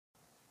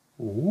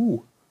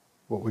Ooh,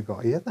 what we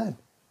got here then?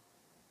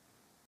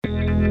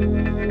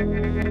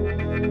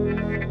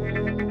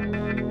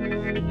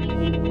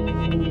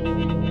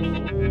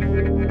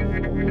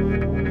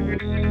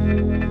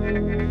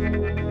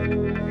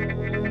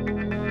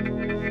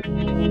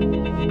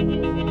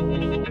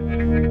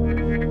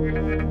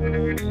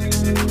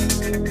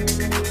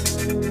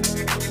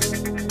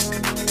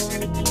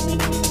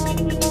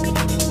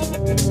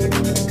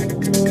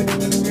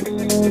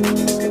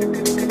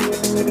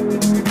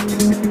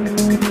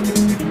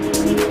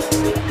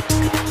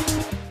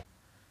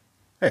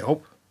 Hey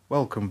up,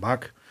 welcome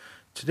back.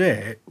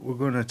 Today we're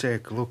going to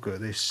take a look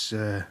at this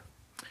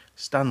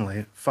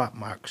Stanley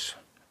fatmax.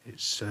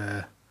 It's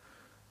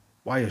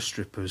wire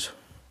strippers.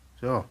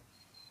 So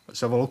let's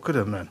have a look at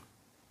them then.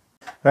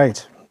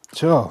 Right,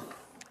 so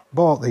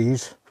bought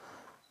these,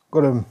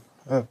 got them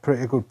at a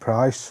pretty good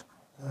price,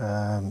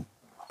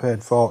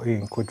 paid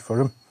 14 quid for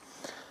them.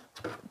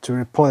 To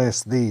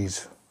replace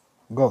these,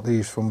 got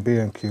these from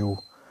B&Q,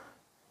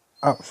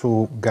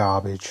 absolute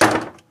garbage.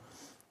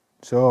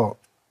 So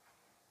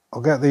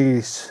I'll get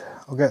this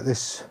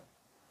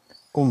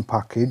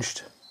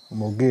unpackaged and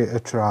we'll give it a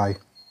try,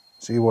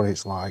 see what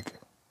it's like.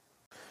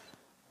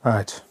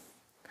 Right,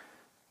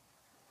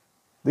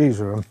 these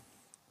are them,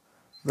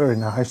 very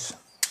nice,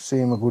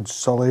 seem a good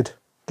solid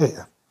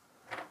pair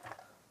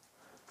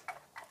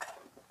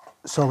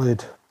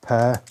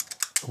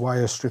of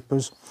wire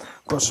strippers.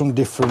 Got some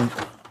different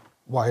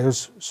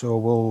wires, so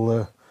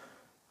we'll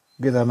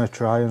give them a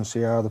try and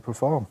see how they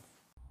perform.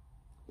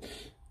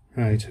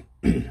 Right.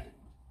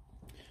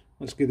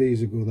 Let's give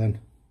these a go then.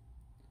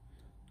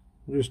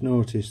 I just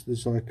noticed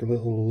there's like a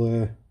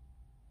little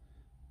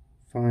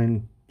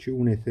fine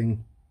tuning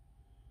thing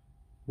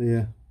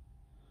there.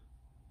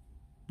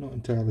 Not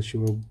entirely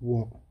sure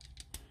what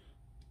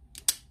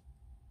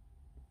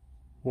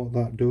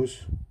that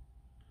does.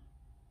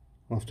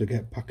 I'll have to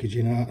get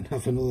packaging out and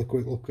have another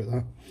quick look at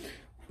that.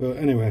 But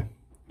anyway,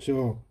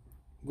 so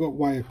got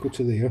wire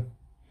cutter there.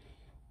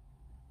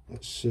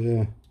 Let's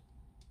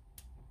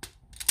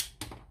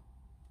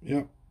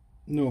yep.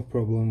 No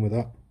problem with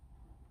that.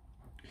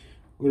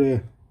 Got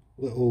a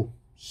little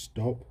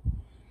stop.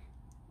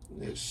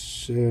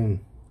 It's I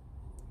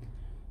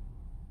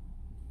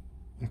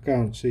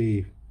can't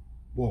see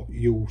what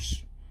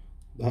use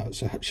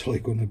that's actually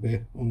going to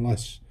be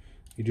unless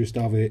you just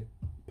have it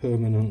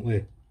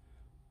permanently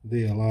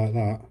there like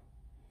that.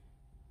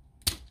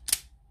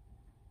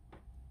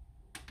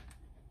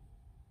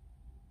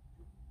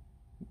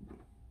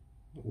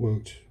 It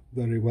worked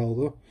very well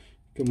though.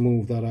 You can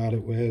move that out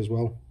of the way as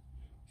well.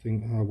 I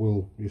think I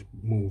will just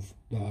move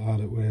that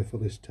out of the way for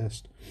this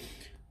test.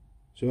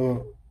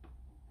 So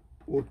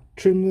we'll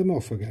trim them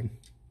off again.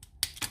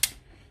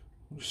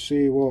 Let's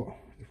see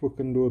if we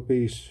can do a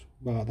piece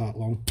about that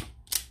long.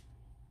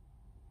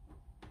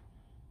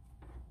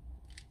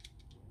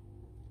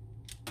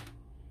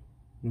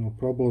 No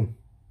problem.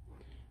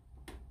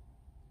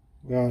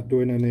 We aren't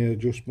doing any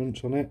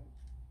adjustments on it.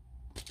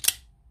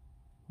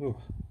 Oh,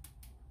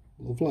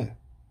 lovely.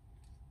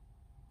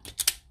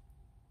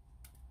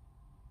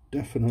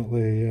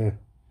 Definitely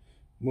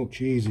much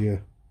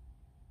easier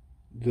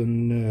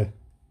than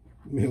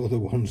my other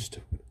ones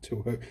to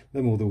work.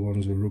 Them other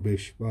ones are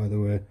rubbish, by the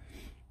way.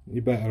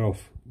 You're better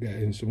off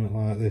getting something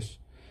like this.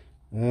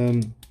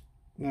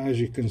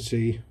 As you can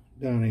see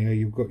down here,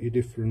 you've got your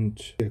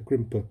different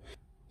crimper.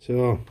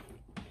 So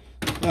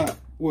that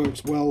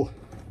works well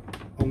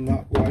on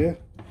that wire.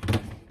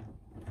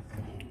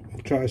 I'll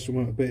try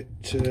something a bit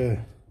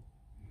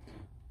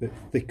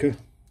thicker.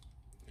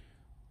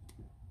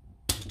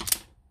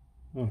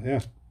 Oh yeah,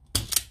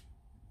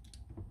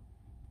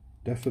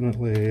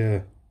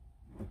 definitely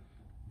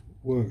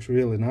works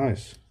really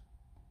nice.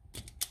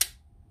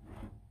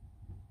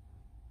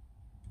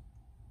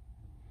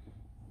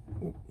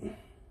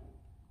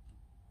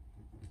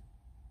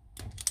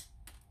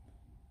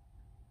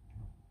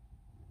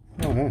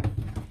 Oh yeah,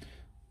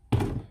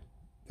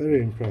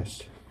 very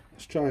impressed.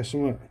 Let's try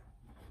something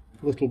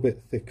a little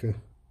bit thicker.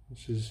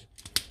 This is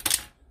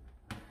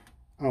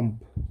some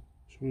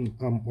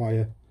amp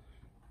wire.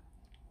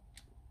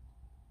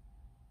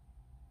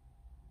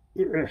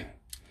 Yeah,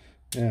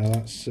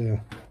 that's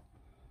that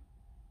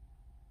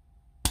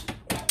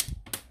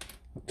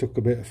took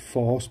a bit of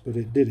force, but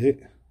it did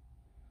it.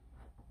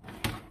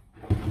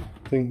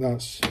 I think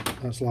that's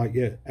like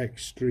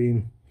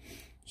extreme.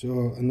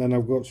 So, and then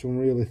I've got some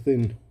really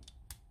thin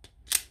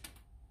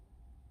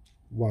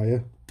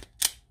wire.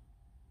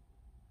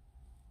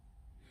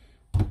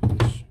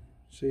 Let's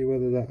see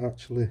whether that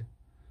actually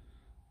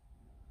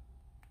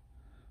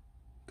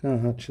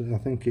I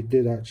think it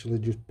did actually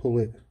just pull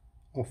it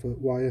off at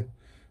wire,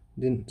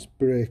 didn't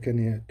break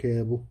any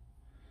cable.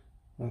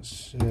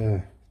 That's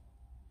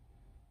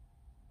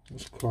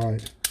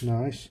quite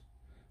nice,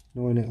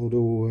 knowing it'll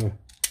do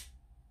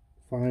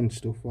fine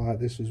stuff like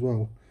this as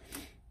well.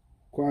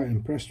 Quite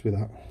impressed with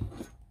that.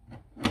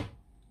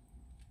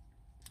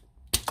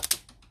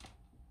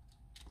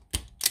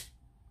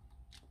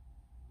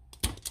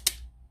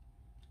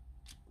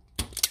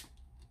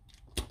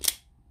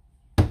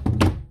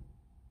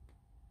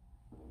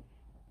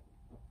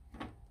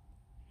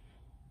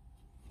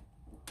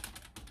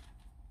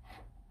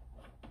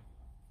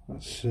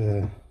 That's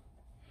yeah,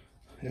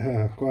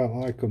 I quite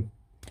like them.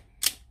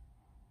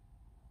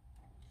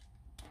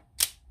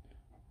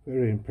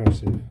 Very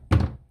impressive.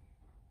 In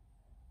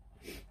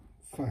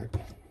fact,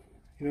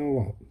 you know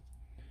what?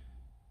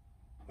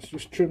 Let's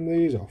just trim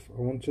these off. I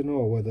want to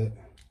know whether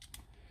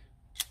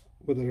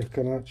I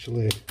can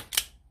actually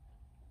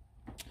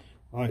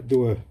like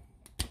do a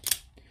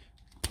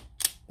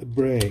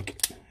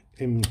break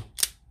in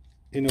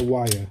a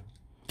wire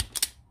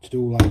to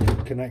do like a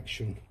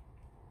connection.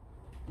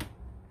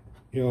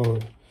 You know,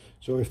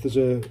 so if there's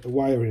a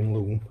wiring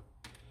loom,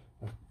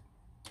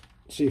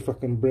 see if I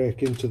can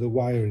break into the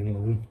wiring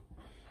loom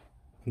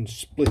and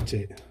split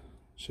it.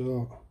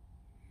 So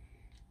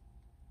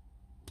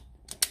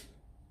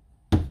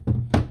there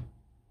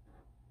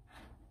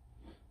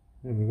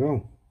we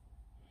go.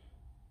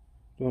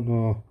 Don't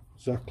know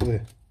exactly.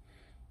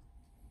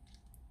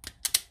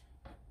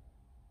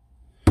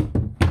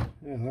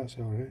 Yeah, that's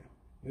alright.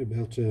 We'll be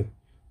able to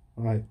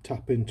like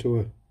tap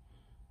into a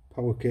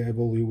power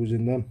cable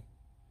using them.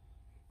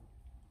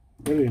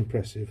 Very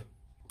impressive.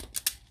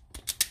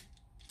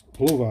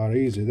 I love how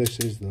easy this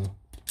is though.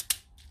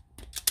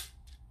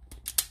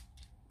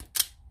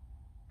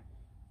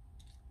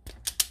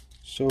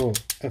 So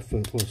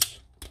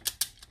effortless.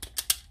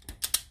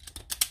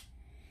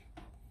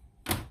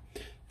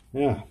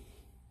 Yeah.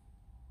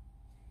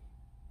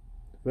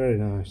 Very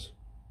nice.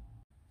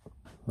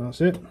 That's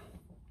it.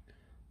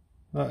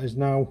 That is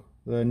now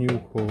their new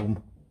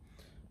home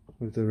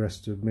with the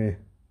rest of my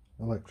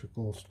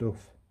electrical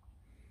stuff.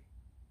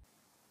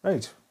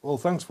 Right, well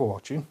thanks for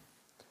watching.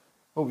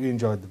 Hope you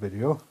enjoyed the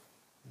video.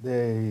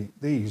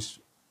 These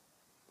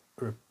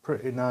are a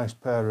pretty nice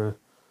pair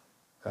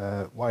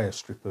of wire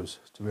strippers,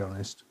 to be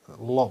honest.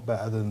 A lot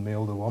better than the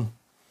other one.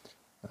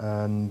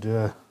 And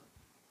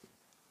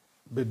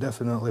be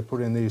definitely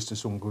putting these to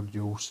some good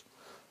use.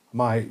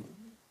 Might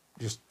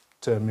just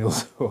turn my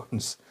other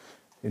ones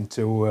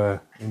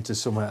into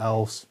something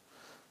else,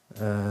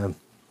 because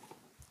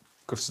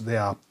they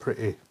are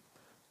pretty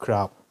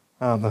crap,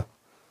 aren't they?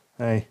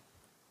 Hey.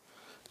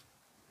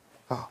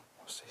 Oh,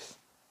 what's this?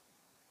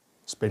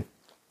 Spin.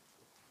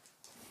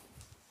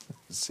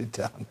 Sit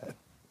down then.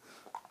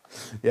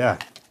 Yeah,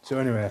 so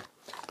anyway,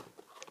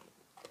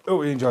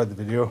 hope you enjoyed the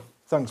video.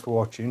 Thanks for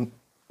watching.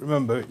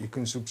 Remember, you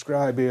can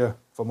subscribe here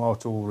for more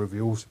tool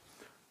reviews.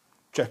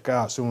 Check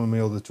out some of my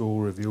other tool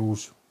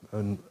reviews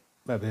and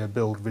maybe a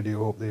build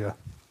video up there.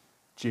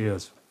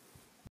 Cheers.